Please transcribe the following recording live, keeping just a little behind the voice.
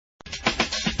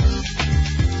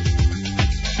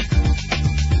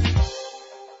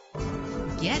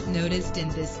get noticed in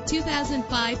this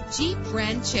 2005 Jeep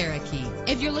Grand Cherokee.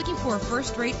 If you're looking for a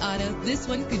first-rate auto, this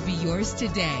one could be yours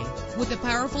today. With a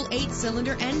powerful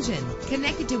 8-cylinder engine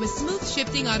connected to a smooth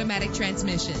shifting automatic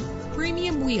transmission,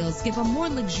 premium wheels give a more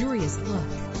luxurious look.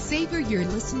 Savor your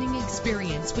listening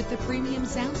experience with the premium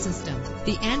sound system.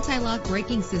 The anti-lock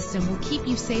braking system will keep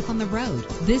you safe on the road.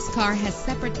 This car has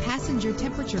separate passenger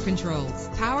temperature controls.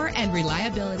 Power and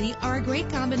reliability are a great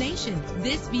combination.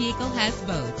 This vehicle has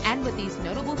both. And with these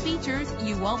notable features,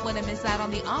 you won't want to miss out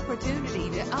on the opportunity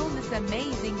to own this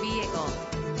amazing vehicle.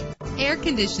 Air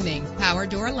conditioning, power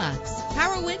door locks,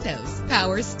 power windows,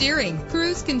 power steering,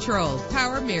 cruise control,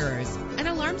 power mirrors, an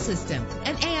alarm system,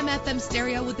 an AM/FM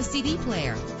stereo with a CD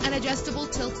player, an adjustable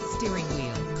tilt steering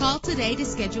wheel. Call today to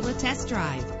schedule a test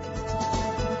drive.